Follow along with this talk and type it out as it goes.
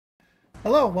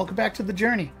Hello, welcome back to the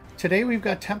journey. Today we've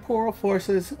got Temporal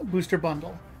Forces Booster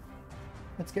Bundle.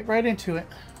 Let's get right into it.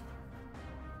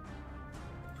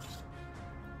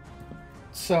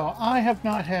 So I have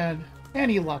not had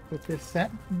any luck with this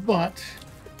set, but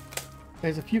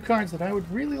there's a few cards that I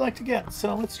would really like to get.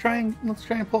 So let's try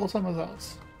and pull some of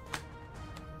those.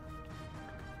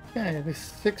 Okay, there's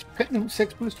six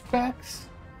booster packs,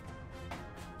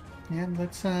 and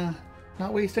let's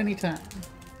not waste any time.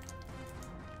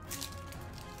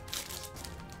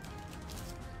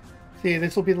 See,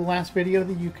 this will be the last video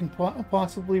that you can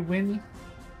possibly win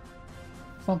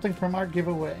something from our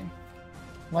giveaway.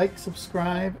 Like,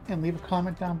 subscribe, and leave a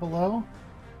comment down below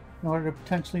in order to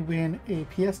potentially win a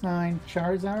PS9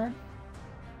 Charizard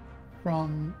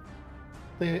from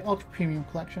the Ultra Premium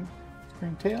Collection.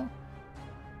 Screen Tail,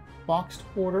 Boxed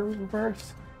Order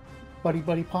Reverse, Buddy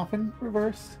Buddy Poppin'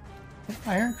 Reverse, and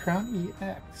Iron Crown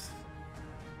EX.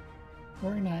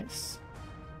 Very nice.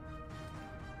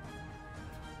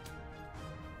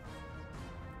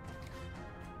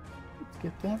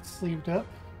 Get that sleeved up.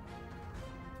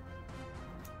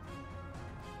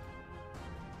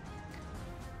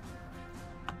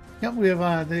 Yep, we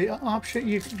have the option.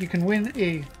 You can win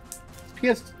a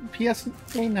PSA9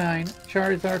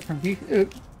 Charizard from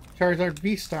Charizard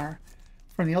V-Star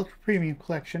from the Ultra Premium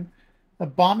Collection, a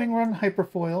Bombing Run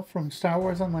Hyperfoil from Star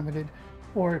Wars Unlimited,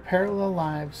 or a Parallel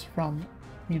Lives from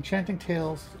the Enchanting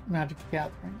Tales Magic the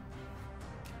Gathering.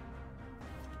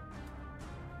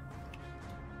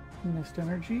 Mist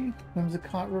Energy,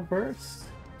 Whimsicott Reverse,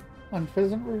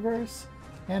 Unpheasant Reverse,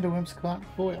 and a Whimsicott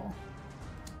Foil.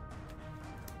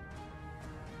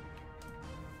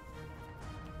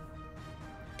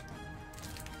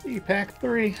 Pack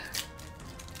 3.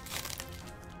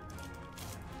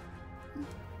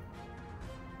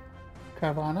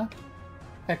 Carvanha,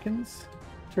 Ekans,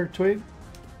 Turtwig,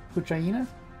 Puchaina,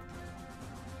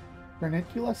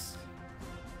 Verniculus,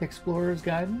 Explorer's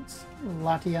Guidance,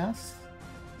 Latias,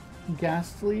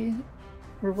 Ghastly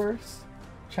Reverse,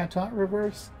 Chatot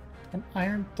Reverse, and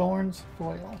Iron Thorns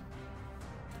Foil.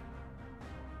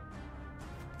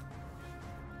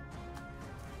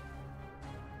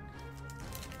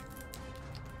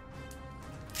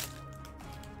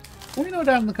 Let me know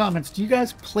down in the comments, do you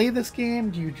guys play this game?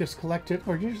 Do you just collect it?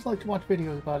 Or do you just like to watch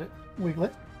videos about it?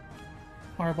 Wiglet,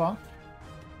 Arbok,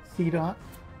 Seedot,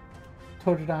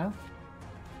 Totodile,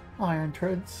 Iron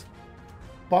Treads,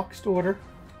 Boxed Order,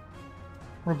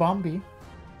 Rabombi.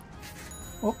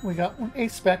 Oh, we got one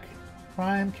A-Spec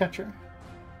Prime Catcher,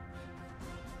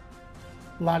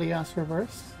 Latias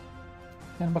Reverse,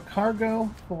 and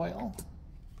Macargo Foil.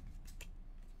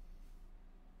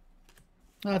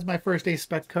 That's my first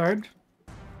A-Spec card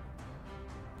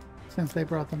since they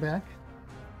brought them back.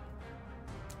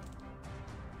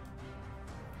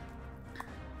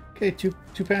 Okay, two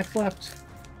packs left.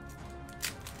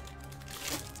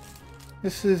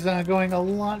 This is going a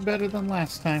lot better than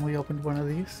last time we opened one of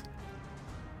these.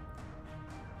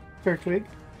 Turtwig,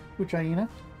 Puchaina,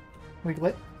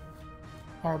 Wiglet,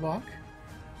 Arbok,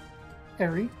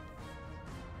 Eri,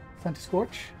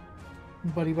 Centiskorch,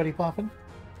 Buddy Buddy Poppin',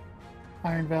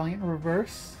 Iron Valiant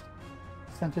Reverse,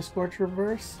 Centiskorch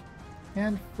Reverse,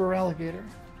 and Feraligatr.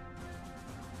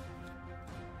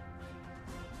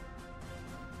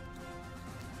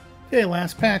 Okay,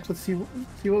 last pack. Let's see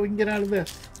what we can get out of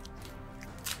this.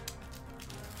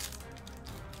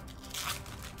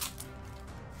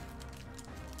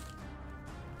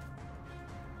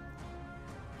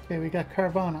 Okay, we got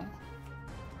Carvanha,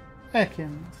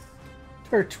 Ekans,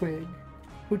 Turtwig,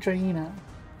 Puchaina,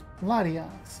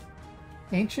 Latias,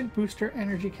 Ancient Booster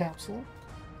Energy Capsule,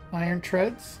 Iron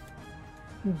Treads,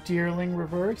 Deerling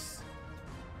Reverse,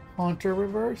 Haunter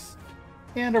Reverse,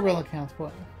 and a Relicanth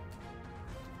Foil.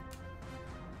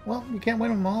 Well, you can't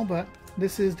win them all, but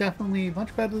this is definitely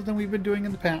much better than we've been doing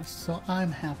in the past, so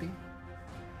I'm happy.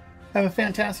 Have a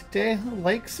fantastic day.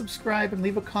 Like, subscribe, and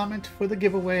leave a comment for the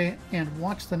giveaway, and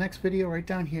watch the next video right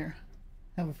down here.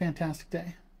 Have a fantastic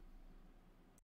day.